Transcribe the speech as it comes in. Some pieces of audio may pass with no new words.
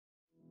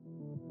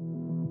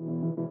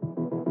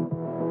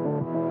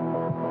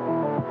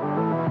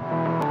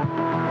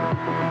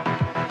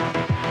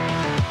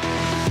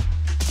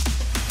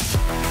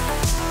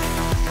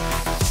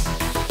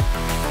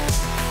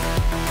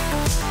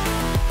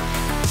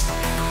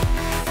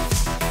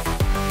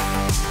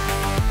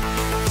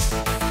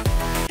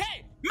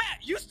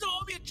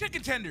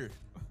tender.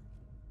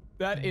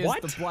 That is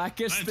the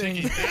blackest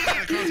thing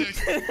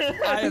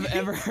I have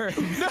ever heard.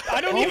 I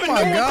don't even know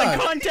what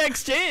the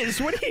context is.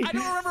 What do you? I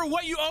don't remember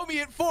what you owe me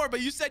it for, but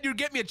you said you'd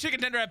get me a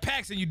chicken tender at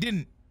PAX and you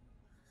didn't.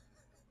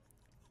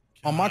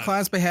 On my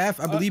client's behalf,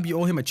 I believe you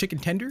owe him a chicken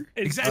tender.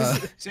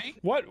 Exactly. See?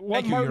 What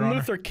Martin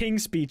Luther King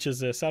speech is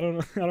this? I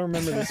don't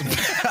remember this one.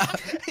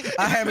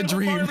 I have a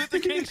dream. Martin Luther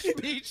King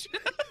speech.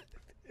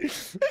 In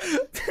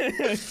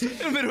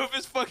the middle of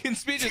his fucking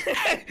speech,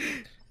 hey,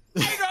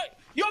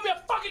 you owe me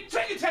a fucking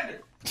chicken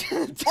tender. Oh,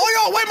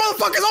 yo, wait,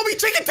 motherfuckers owe me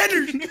chicken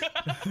tenders.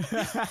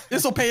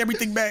 This will pay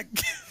everything back.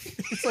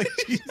 It's like,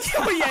 Jesus.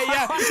 Oh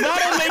yeah.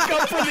 That'll make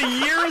up for the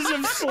years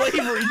of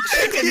slavery.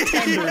 Chicken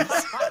tenders.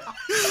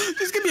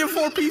 Just give me a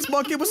 4-piece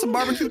bucket with some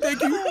barbecue, thank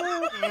you.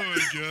 Oh my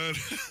god.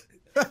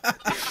 Oh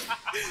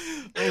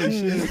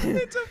shit.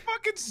 It's a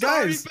fucking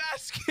sorry Guys,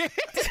 basket.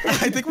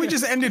 I think we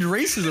just ended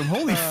racism.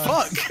 Holy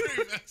fuck.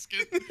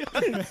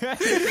 Oh,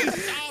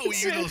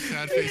 you little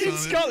sad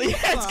face on it.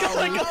 It's got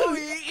like a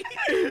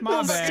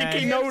little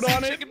sticky note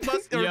on it. Chicken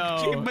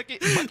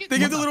bucket. They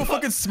give the little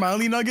fucking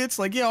smiley nuggets.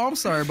 Like, yo, I'm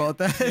sorry about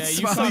that. Yeah, you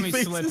saw Smiley me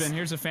faces. slipping.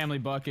 Here's a family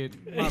bucket.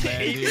 My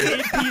bad, dude.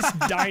 8-piece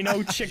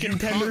dino chicken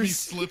Caught me tenders.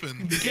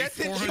 slipping. Get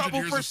in 400 trouble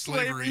years for of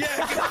slavery.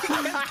 Yeah.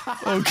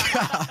 Oh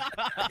god.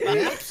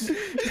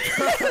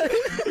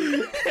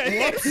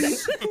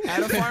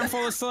 Had a farm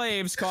full of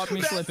slaves, caught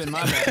me slipping.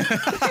 My bad.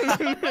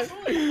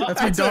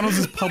 That's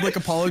McDonald's public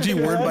apology,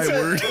 word by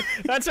word.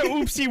 That's a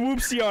oopsie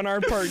whoopsie on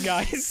our part,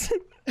 guys.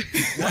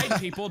 White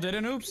people did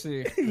an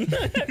oopsie.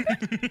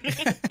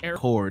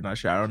 Cord, not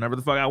shower whenever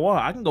the fuck I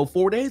want. I can go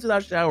 4 days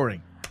without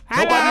showering.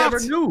 How Nobody about- ever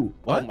knew.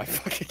 What? Oh my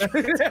fucking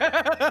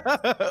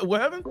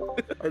What happened?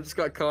 I just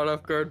got caught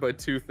off guard by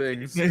two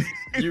things.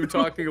 You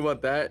talking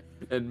about that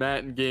and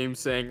Matt in game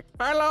saying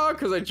hello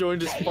because I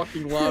joined his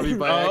fucking lobby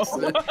by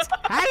accident.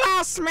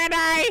 Hello,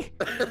 SMii7Y.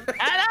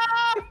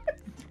 Hello!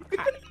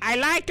 I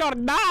like your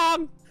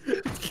dog.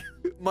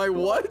 My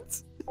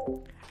what?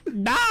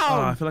 Dog.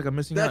 Oh, I feel like I'm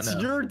missing That's out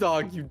now. your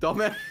dog, you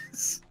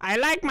dumbass. I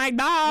like my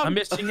dog. I'm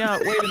missing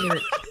out. Wait a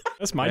minute.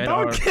 That's my Red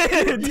dog.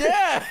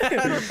 Yeah, I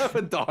don't have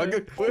a dog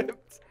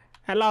equipped.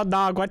 Hello,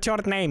 dog. What's your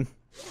name?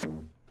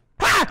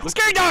 Ah!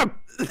 Scary dog!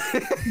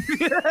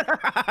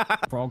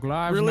 Frog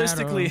lives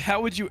Realistically, matter.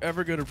 how would you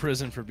ever go to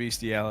prison for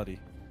bestiality?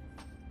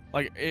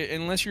 Like,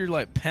 unless you're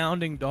like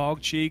pounding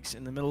dog cheeks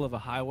in the middle of a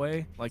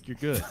highway, like you're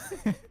good.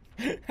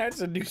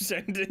 That's a new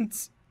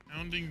sentence.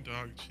 Pounding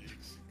dog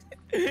cheeks.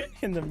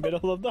 In the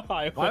middle of the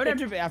highway. Why would it have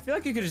to be? I feel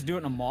like you could just do it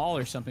in a mall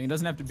or something. It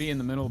doesn't have to be in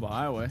the middle of a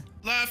highway.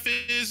 Life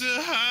is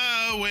a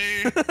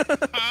highway.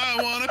 I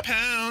wanna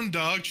pound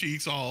dog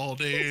cheeks all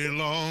day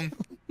long.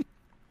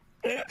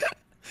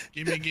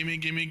 Gimme, gimme,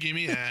 gimme,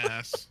 gimme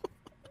ass.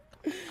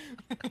 I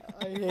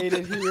hate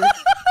it here.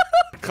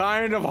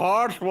 Kind of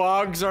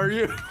hoshwogs are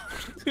you?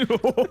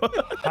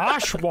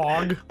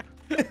 Hoshwog?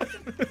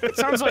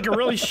 Sounds like a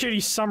really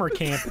shitty summer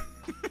camp.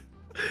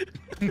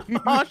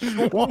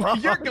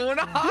 Hoshwog. You're going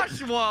to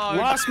Hoshwog.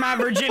 Lost my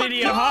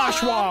virginity at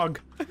Hoshwog.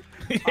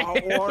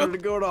 I wanted to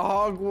go to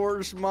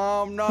Hogwarts,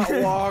 Mom, not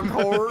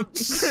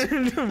Woghorts.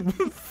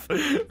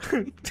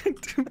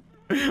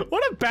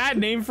 What a bad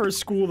name for a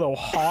school, though.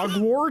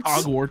 Hogwarts?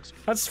 Hogwarts.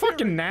 That's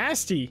fucking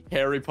nasty.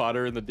 Harry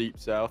Potter in the Deep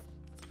South.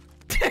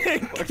 I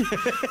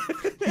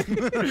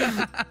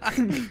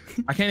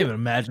can't even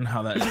imagine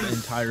how that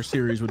entire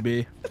series would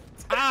be.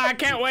 Ah, I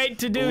can't wait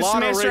to do A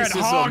lot of semester at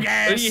racism.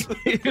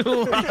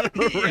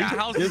 Hogwarts. Yeah,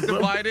 house is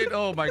divided.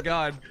 Oh my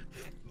god.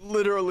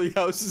 Literally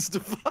houses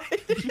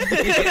divided.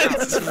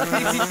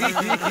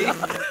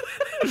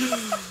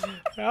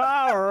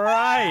 All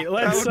right,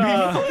 let's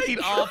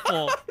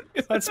awful.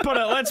 let's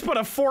put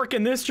a fork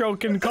in this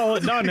joke and call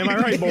it done. Am I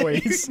right,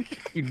 boys?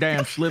 You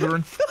damn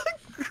Slytherin.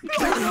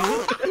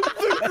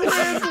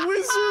 Grand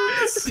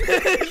Wizards.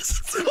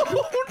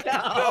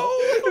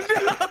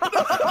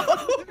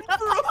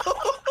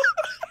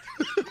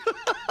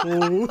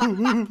 Ooh, I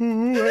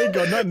ain't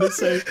got nothing to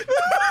say.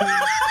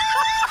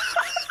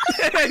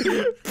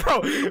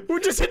 Bro, we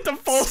just hit the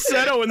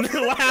falsetto and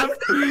then laugh.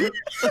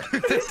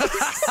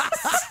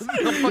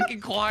 The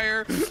fucking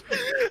choir.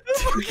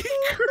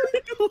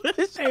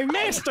 Hey,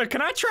 master,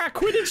 can I try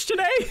Quidditch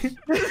today?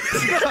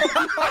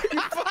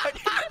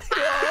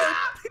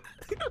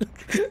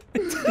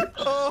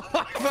 Oh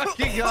my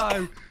fucking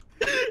god.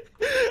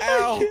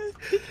 Ow.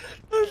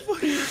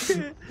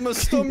 My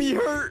stomach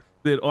hurt.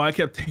 Dude, all I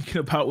kept thinking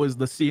about was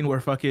the scene where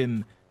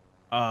fucking,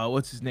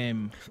 what's his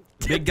name?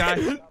 Big guy?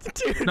 No,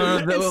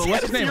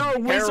 what's his name? You're a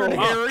wizard,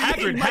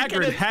 Harry.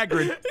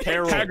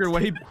 Hagrid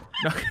when he,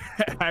 no,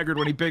 Hagrid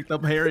when he picked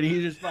up Harry,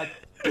 he's just like,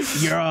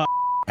 you're a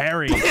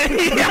Harry. Do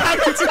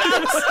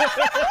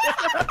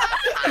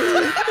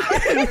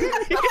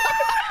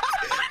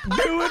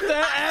with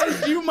that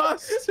as you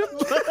must.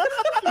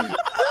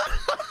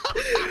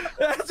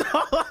 That's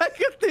all I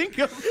could think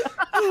of.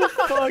 Oh,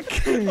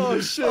 fuck. Oh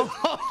shit.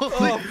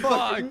 Holy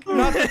fuck.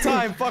 Not the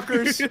time,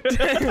 fuckers.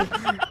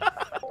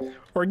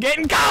 We're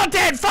getting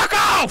content. Fuck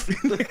off.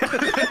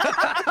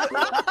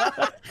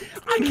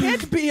 I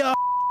can't be a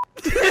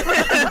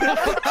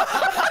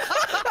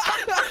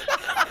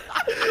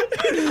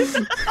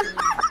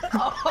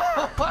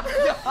Oh my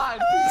god!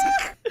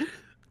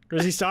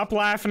 Grizzy, stop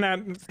laughing at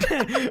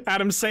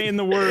him saying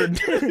the word.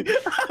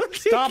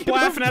 Stop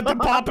laughing at the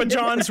Papa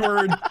John's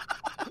word.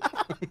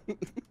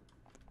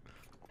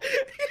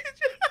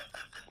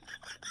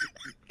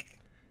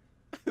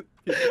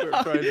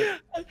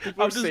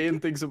 People are saying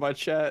things in my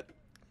chat.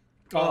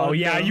 Oh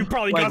yeah, you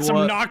probably Like got some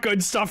what? not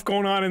good stuff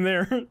going on in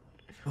there.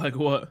 Like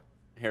what?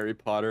 Harry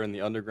Potter and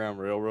the Underground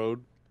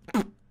Railroad.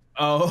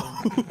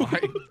 Oh my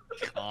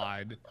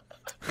god.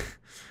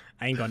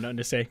 I ain't got nothing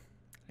to say.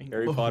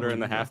 Harry Potter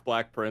and the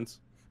Half-Black Prince.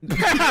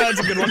 That's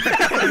a good one.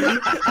 That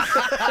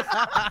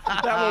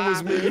one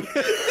was me.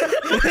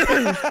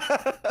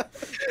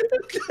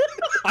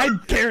 I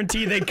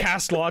guarantee they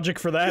cast Logic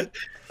for that.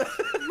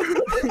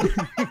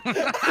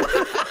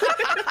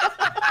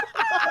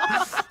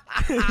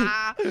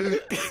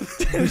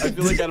 I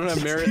feel like I don't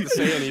have merit to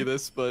say any of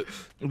this, but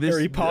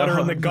Harry Potter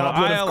and the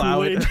Goblet of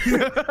Kool-Aid.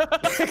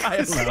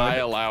 I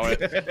allow it.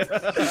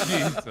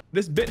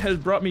 This bit has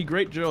brought me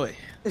great joy.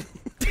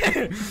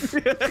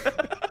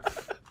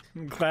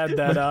 I'm glad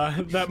that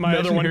that my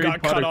other one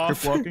got cut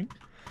off. Wait,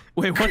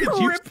 what did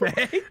you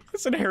say? I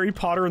said Harry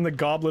Potter and the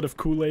Goblet of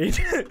Kool-Aid.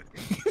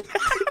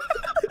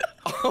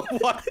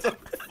 What the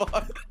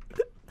fuck?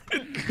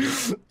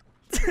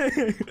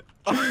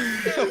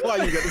 Why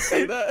you gotta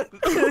say that?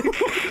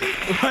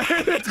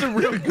 That's a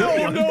real good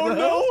one.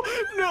 No!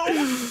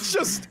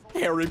 Just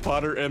Harry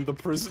Potter and the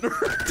Prisoner.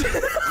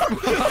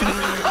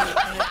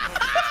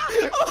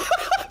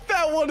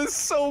 That one is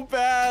so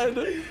bad.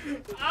 Oh,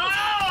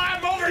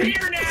 I'm over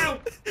here now.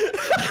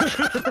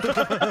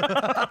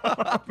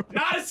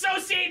 Not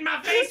associating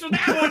my face with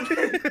that one.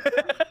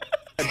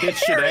 That bitch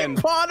should end.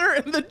 Potter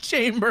in the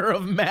Chamber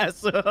of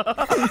Massa.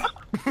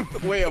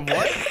 Wait, of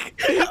what?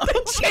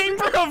 The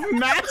Chamber of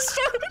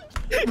Master?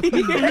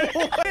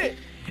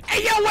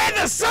 Hey, yo, where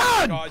the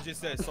sun? I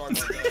just said sorry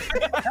about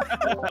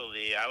that.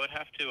 I would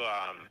have to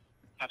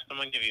have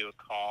someone give you a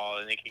call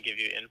and they can give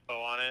you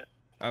info on it.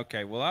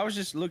 Okay, well, I was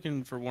just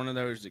looking for one of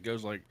those that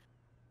goes like.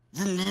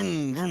 Yeah.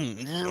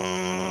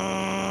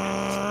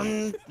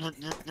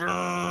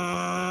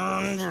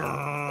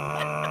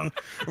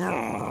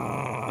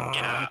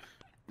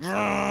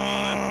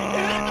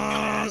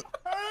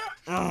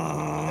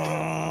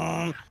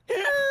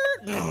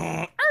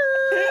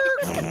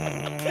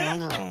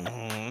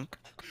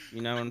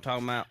 You know what I'm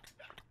talking about?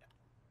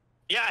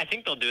 Yeah, I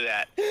think they'll do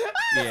that. Yeah,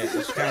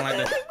 it's kind of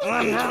like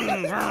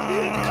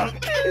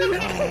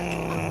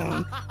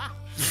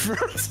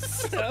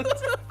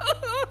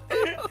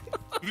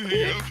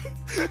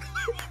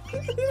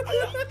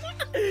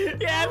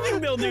Yeah, I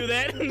think they'll do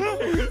that.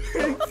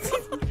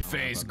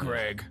 Phase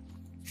Greg.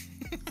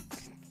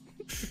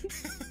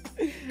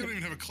 You don't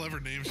even have a clever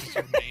name, it's just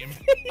your name.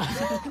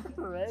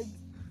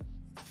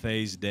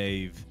 Phase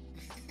Dave.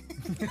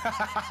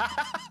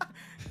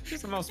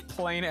 Just the most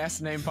plain ass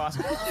name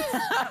possible.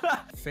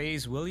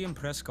 Phase William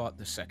Prescott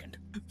II.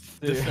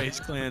 The Phase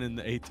Clan in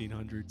the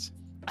 1800s.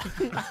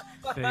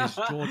 Phase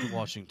George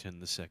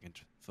Washington II,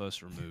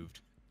 first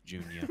removed,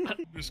 Junior.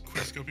 Just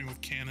quickscoping with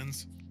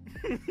cannons.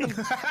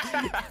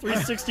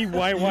 360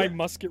 YY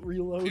musket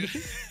reload.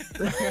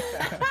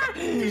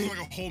 There's like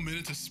a whole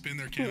minute to spin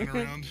their cannon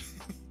around.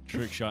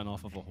 Trick shot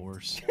off of a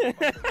horse.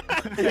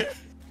 Did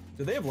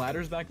they have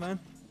ladders back then?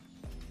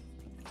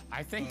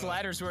 I think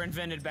ladders were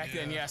invented back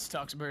then, yes,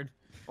 Tuxbird.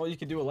 Well, you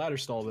could do a ladder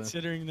stall then.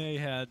 Considering they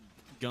had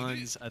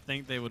guns, I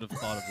think they would have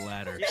thought of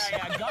ladders.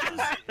 Yeah,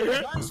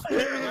 guns for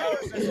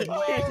ladders is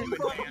way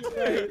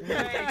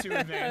too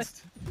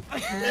advanced.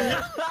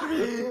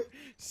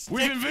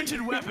 We've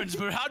invented weapons,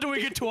 but how do we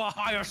get to a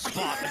higher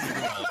spot in the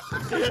world?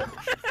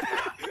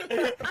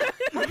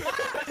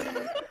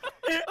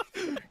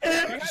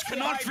 I just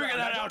cannot figure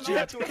that out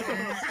yet.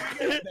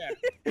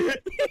 They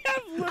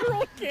have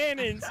literal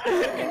cannons,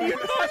 and you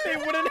thought they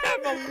wouldn't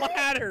have a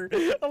ladder.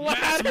 A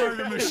Mass ladder.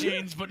 murder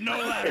machines, but no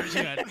ladders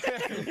yet.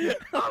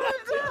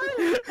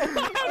 A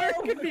ladder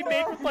could be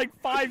made with like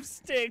 5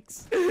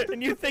 sticks,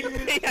 and you think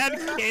they had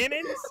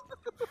cannons?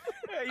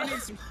 Yeah, you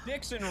need some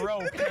sticks and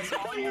rope. That's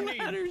all you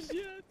need.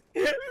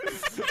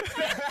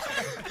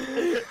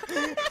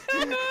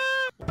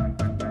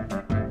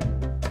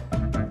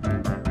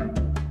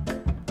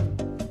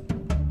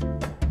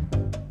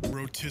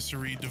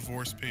 Rotisserie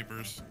divorce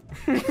papers.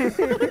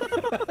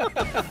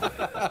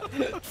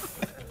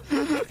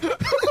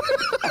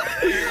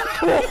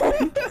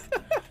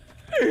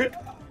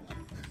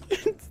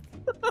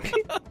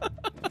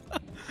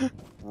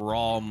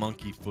 Raw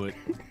monkey foot.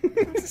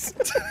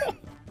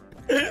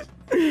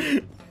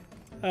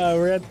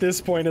 We're at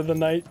this point of the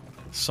night.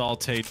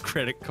 Sauteed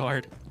credit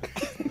card.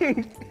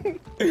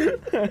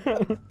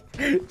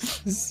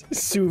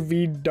 Sous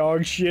vide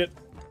dog shit.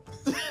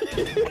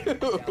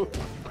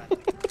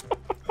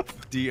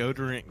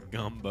 Deodorant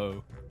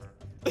gumbo.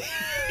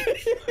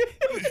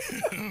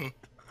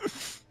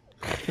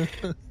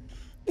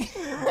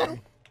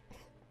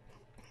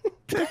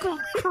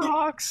 Pickled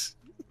Crocs.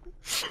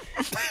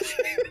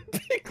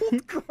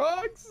 Pickled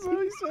Crocs. Is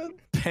what he said.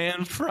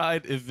 Pan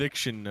fried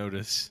eviction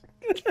notice.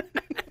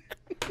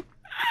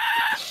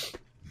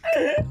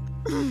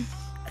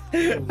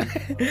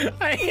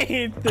 I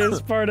hate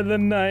this part of the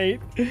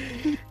night.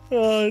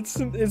 Oh,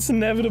 it's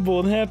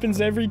inevitable. It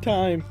happens every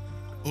time.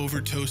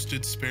 Over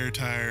toasted spare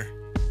tire.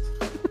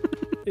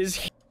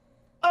 Is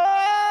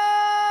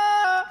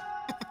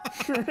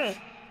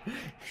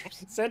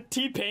Is that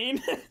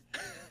T-Pain?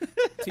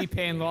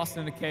 T-Pain lost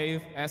in a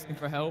cave, asking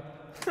for help.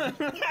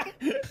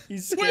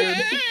 He's scared.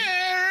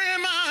 Where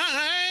am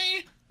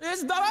I?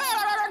 It's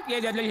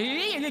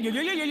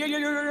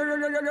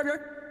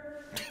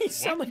You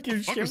sound like you're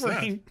What the fuck was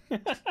that? shivering.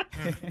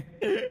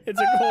 It's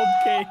a cold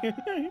cave.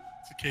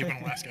 It's a cave in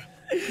Alaska.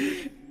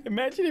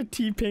 Imagine if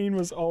T-Pain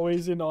was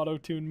always in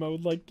auto-tune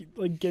mode, like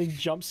getting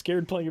jump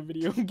scared playing a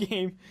video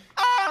game.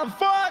 Ah,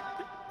 fuck!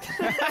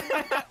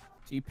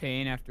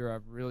 T-Pain after a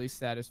really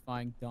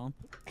satisfying dump.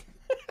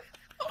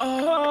 Ew.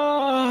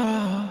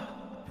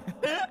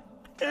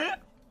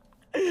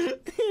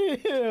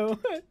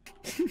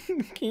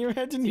 Can you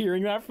imagine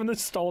hearing that from the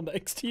stall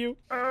next to you?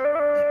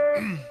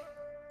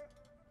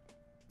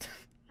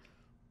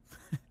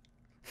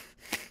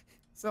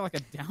 Sound like a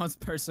Downs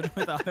person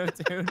with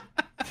auto-tune.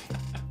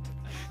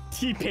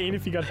 T-Pain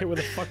if you got hit with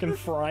a fucking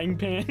frying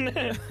pan.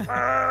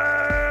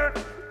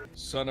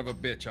 Son of a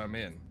bitch, I'm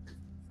in.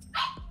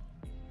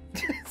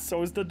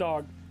 So is the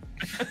dog.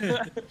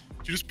 Did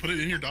you just put it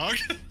in your dog?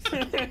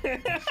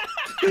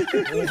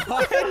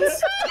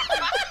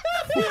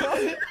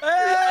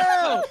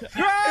 Oh!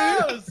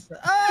 Gross!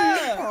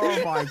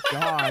 Oh my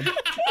god.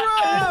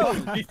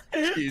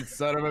 You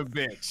son of a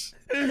bitch.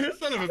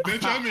 Son of a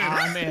bitch, I'm in.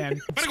 Ah,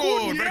 man. Better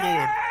go on, better go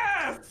on.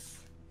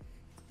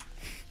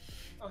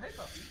 Oh, hey,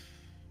 puppy.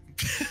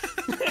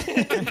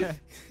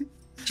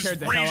 Just Scared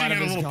the hell out raging of at a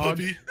his little dog.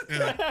 puppy.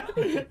 Yeah.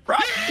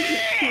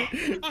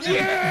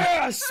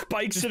 Yeah!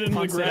 Spikes it in the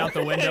Punks it ground. out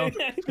the window.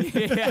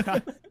 Yeah.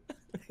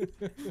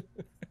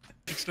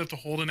 Picks it up to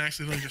hold and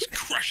accidentally just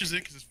crushes it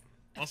because his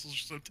muscles are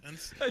so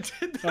tense. I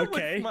did that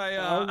Okay. with my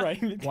All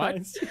right. What?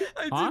 guys.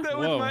 I did Huh? that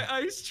Whoa. with my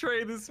ice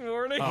tray this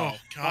morning. Oh,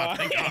 God,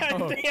 thank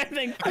God. I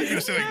think. I was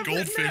gonna say like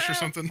goldfish or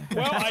something.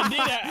 Well,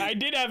 I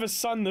did have a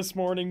son this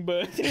morning,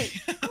 but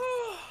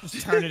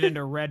Just turn it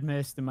into red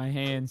mist in my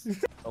hands.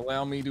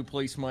 Allow me to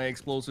place my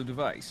explosive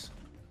device.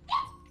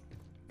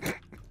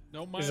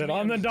 No, is it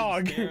on the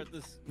dog?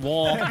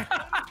 Wall.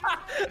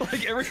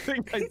 Like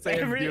everything I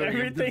say, I'm doing, I'm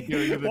just Everything.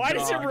 doing to the Why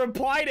does it dog.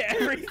 reply to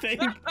everything?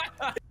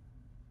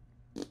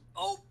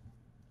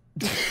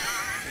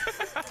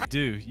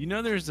 Dude, you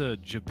know there's a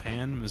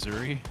Japan,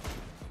 Missouri?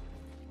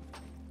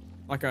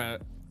 Like a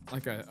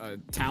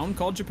town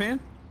called Japan?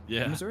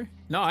 Yeah. Missouri?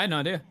 No, I had no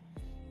idea.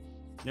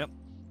 Yep.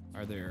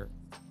 Are there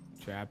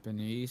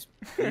Japanese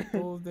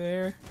people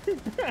there?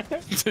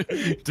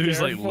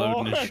 Dude's like Careful.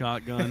 loading a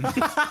shotgun.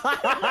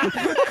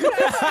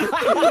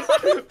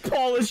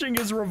 Polishing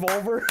his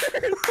revolver.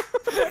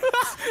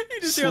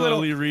 You just hear a little.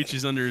 Slowly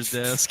reaches under his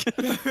desk. Yo,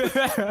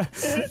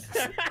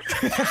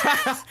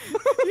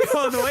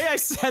 the way I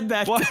said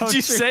that. Why did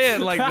you say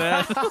it like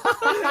that?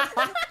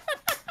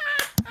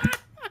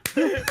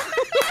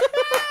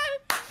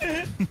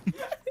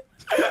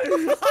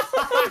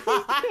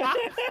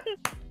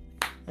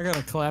 I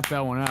gotta clap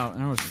that one out.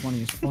 That was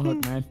funny as fuck,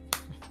 man.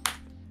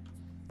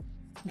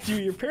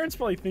 Dude, your parents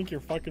probably think you're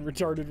fucking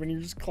retarded when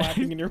you're just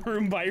clapping in your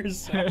room by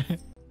yourself.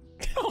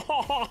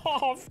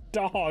 Off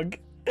dog.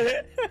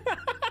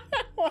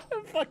 What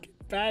a fucking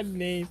bad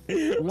name.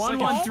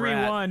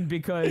 1131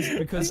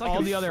 because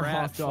all the other frat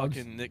hot dogs.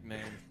 fucking nickname.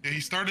 Yeah, he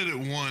started at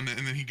 1 and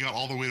then he got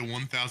all the way to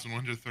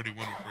 1,131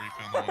 before he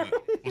found the one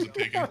that wasn't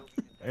taken.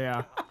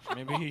 Yeah.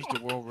 Maybe he's the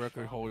world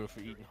record holder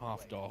for eating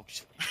half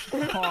dogs.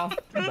 Hot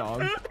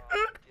dog.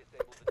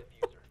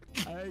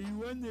 You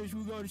want this?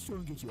 We gotta show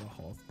and get you a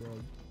hot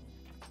dog.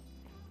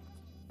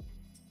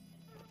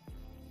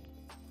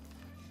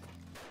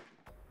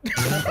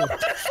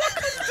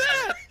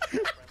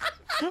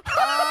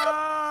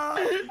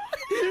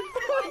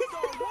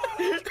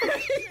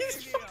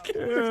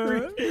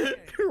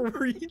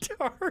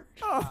 Retard.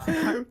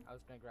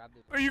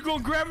 Are you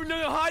gonna grab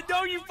another hot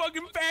dog, you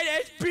fucking fat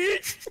ass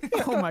bitch?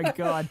 Oh my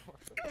god.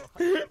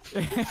 Let's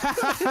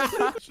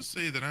just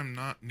say that I'm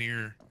not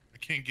near. I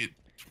can't get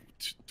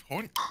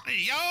 20.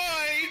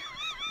 Yoy!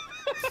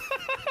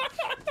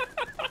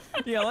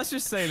 Yeah, let's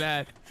just say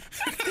that.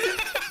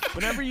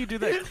 Whenever you do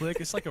that click,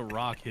 it's like a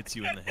rock hits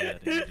you in the head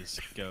and you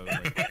just go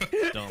like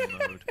dumb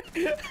mode.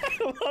 I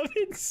love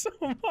it so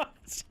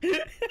much.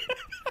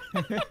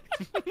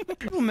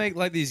 People make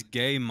like these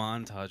gay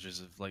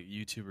montages of like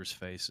YouTubers'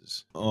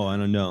 faces. Oh, I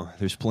don't know.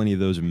 There's plenty of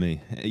those of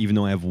me. Even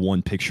though I have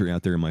one picture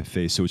out there in my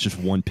face, so it's just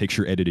one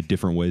picture edited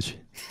different ways.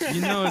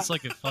 You know it's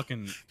like a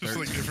fucking Just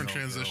like different 13-year-old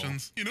girl.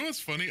 transitions. You know what's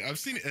funny? I've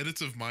seen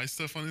edits of my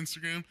stuff on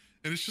Instagram,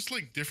 and it's just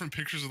like different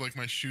pictures of like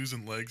my shoes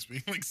and legs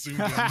being like zoomed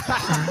in.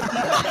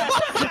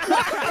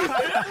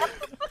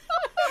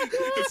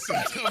 It's so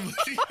dumb.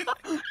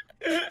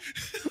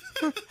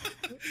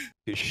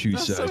 His shoe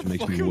That's size so makes me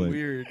fucking wet.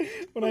 weird.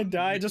 When I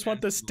die, I just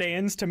want the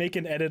stands to make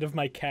an edit of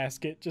my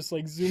casket, just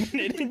like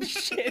zooming in and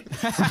shit.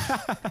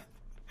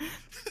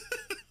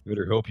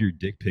 Better hope your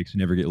dick pics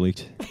never get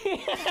leaked.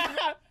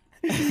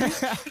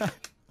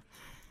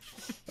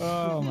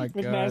 Oh my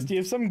god. Nasty,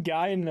 if some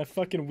guy in a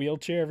fucking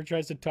wheelchair ever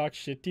tries to talk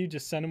shit to you,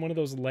 just send him one of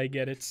those leg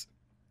edits.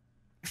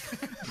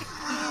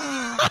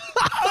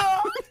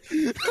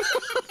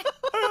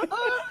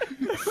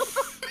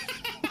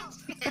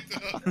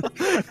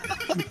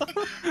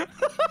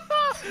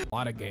 A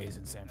lot of gays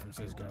in San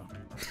Francisco.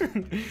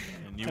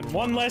 And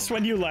one less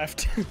when you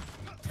left.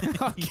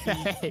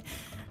 Okay.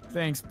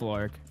 Thanks,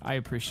 Blork. I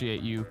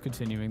appreciate you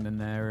continuing the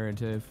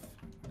narrative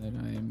that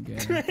I am gay.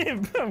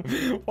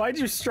 Why'd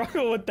you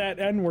struggle with that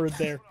N-word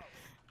there?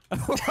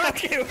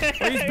 Okay,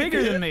 Well, he's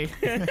bigger than me.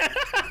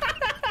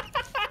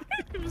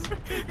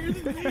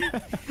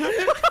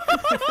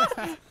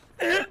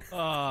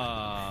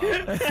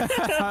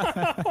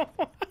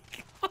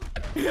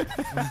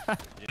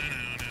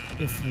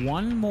 If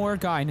one more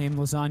guy named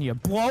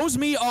Lasagna blows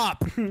me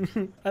up.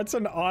 That's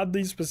an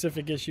oddly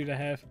specific issue to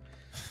have.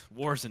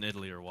 Wars in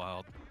Italy are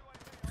wild.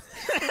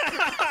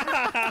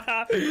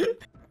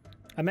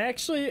 I'm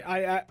actually,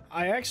 I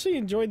actually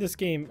enjoyed this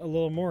game a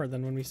little more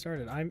than when we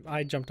started.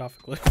 I jumped off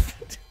a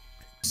cliff.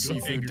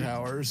 Seafood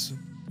towers.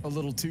 A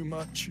little too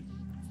much.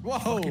 Whoa!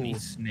 Fucking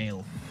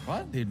snail.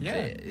 What? Dude,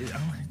 Yeah.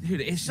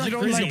 Dude, it's like You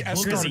don't Grizzy, like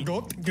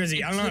escargot?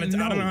 Grizzy, I don't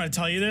know how to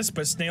tell you this,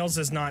 but snails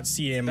is not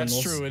sea animals.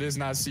 That's true. It is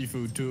not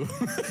seafood too.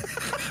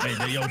 Wait,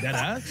 yo, dead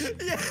ass?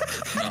 Yeah.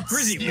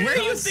 Grizzy, where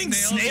do you think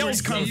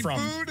snails come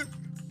from?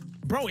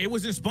 Bro, it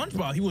was in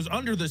SpongeBob. He was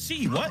under the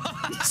sea. What?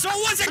 So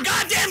was a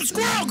goddamn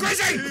squirrel,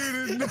 Grizzy!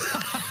 Yeah,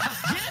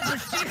 but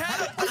she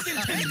had a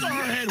fucking tank on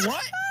her head.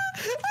 What?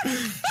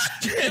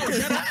 Yo,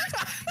 dead ass?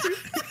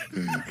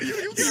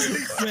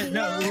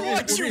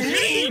 What you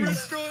mean?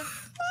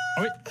 Oh,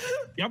 wait,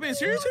 y'all being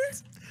serious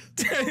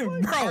here?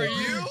 Bro, are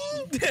you?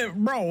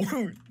 Bro,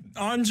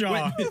 on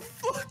jaw.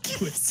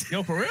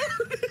 Yo, for real?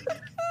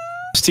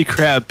 Krusty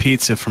Krab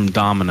pizza from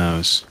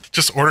Domino's.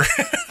 Just order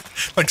it.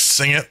 Like,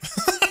 sing it.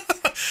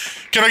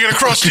 Can I get a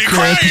Krusty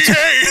Krab?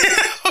 Hey!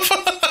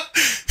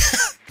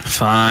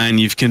 Fine,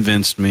 you've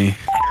convinced me.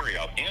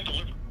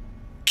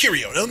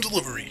 Carry out and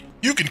delivery.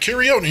 You can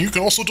carry out and you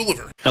can also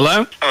deliver.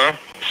 Hello? Hello?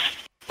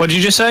 What did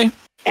you just say?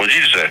 What did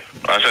you just say?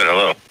 I said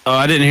hello. Oh,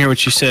 I didn't hear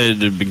what you said at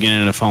the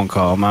beginning of the phone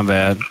call. My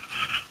bad.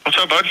 What's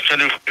up, bud?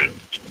 Can I do?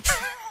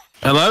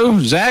 Hello,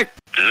 Zach?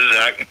 This is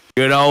Zach.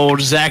 Good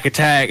old Zach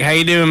Attack. How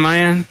you doing,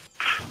 man?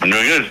 I'm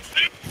doing good.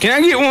 Can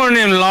I get one of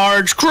them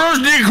large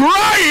Krusty Krab?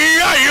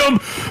 I am.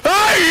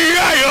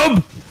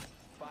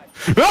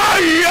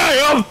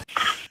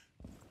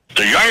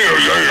 The Jayyy.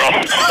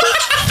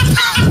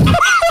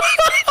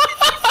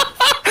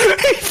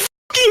 He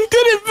fucking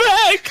did it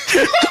back.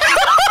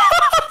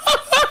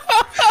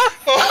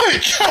 Oh my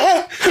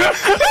god!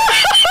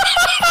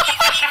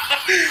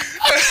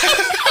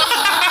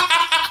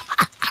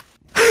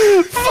 Oh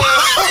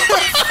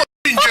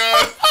my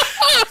god!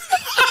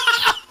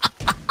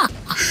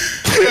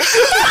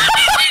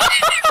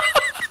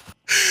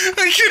 I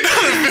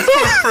cannot have been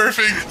more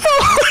perfect.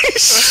 Holy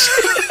shit.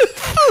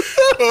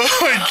 Oh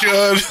my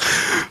god.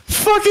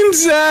 Fucking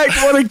Zach,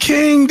 what a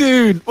king,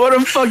 dude. What a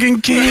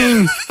fucking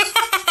king.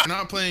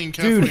 Not playing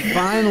Dude,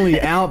 finally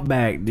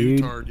Outback,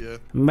 dude.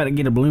 Yet. I'm about to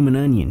get a blooming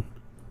onion.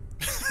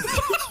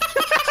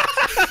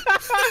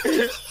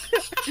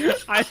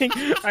 I think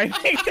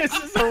this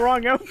is the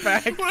wrong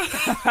Outback.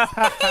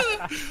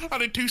 I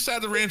need 2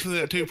 sides of ranch for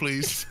that too,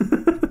 please.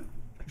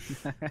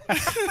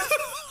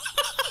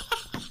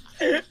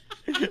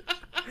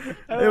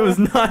 It was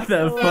not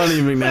that funny,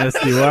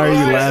 McNasty. Why are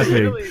you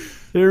laughing?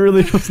 It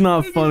really was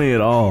not funny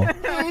at all.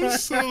 I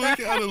was so like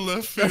out of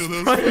left field. That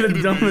was Probably the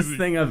fucking dumbest amazing.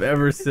 thing I've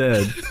ever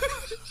said.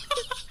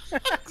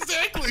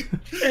 Exactly.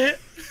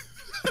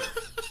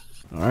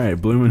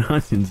 Alright, bloomin'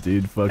 onions,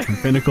 dude. Fucking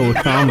pinnacle of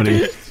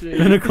comedy.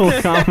 Pinnacle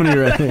of comedy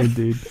right there,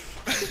 dude.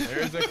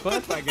 There's a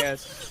clip, I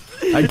guess.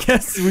 I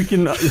guess we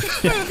can.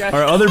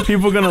 Are other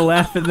people gonna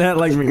laugh at that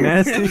like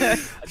McNasty?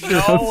 I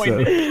hope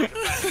so.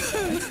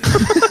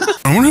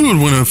 I wonder who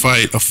would win a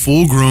fight, a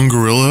full-grown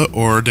gorilla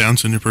or a Down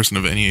syndrome person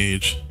of any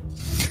age.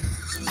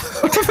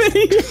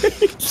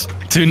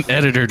 Dude,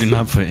 editor, do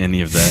not put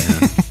any of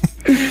that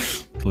in.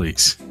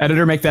 Please.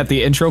 Editor, make that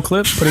the intro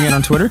clip, putting it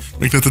on Twitter.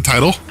 Make that the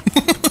title?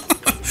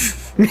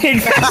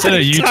 Instead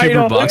of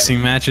YouTuber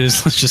boxing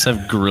matches, let's just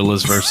have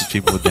gorillas versus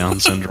people with Down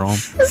syndrome.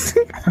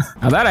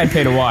 Now that I'd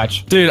pay to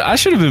watch. Dude, I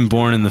should have been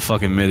born in the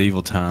fucking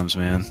medieval times,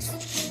 man.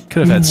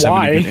 Could have had so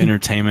many good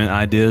entertainment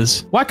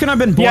ideas. Why couldn't I have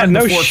been born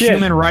before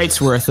human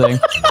rights were a thing?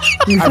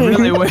 I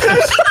really wish.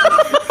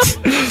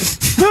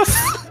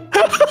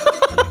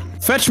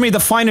 Fetch me the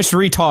finest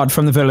retard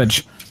from the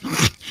village.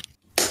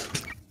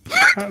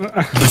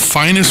 The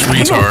finest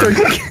retard.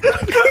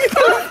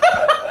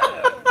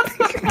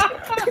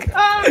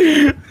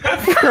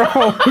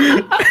 Bro,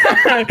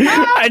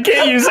 I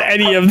can't use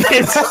any of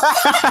this.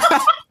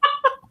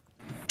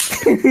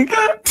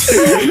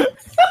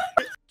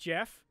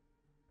 Jeff?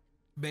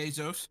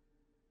 Bezos.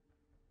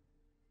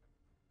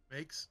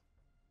 Makes.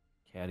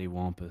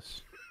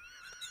 Cattywampus.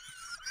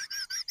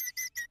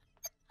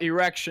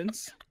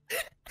 Erections.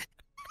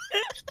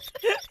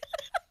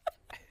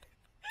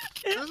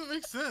 That doesn't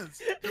make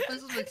sense. Your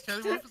faces make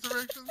cattywampus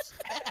erections?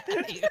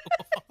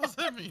 What does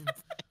that mean?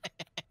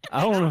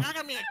 I don't know. I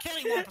got me a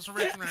cattywampus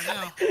erection right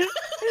now.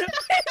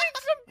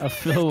 I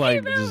feel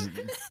like just.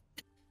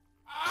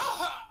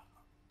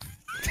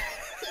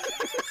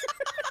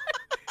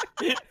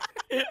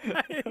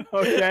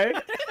 Okay.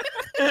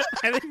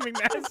 I think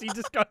McNasty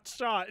just got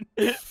shot.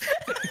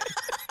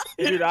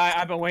 Dude,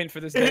 I've been waiting for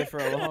this day for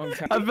a long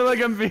time. I feel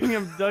like I'm being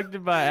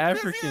abducted by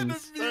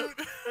Africans.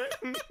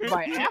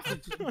 By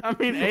Africans? I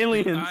mean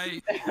aliens.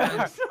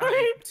 I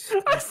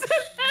said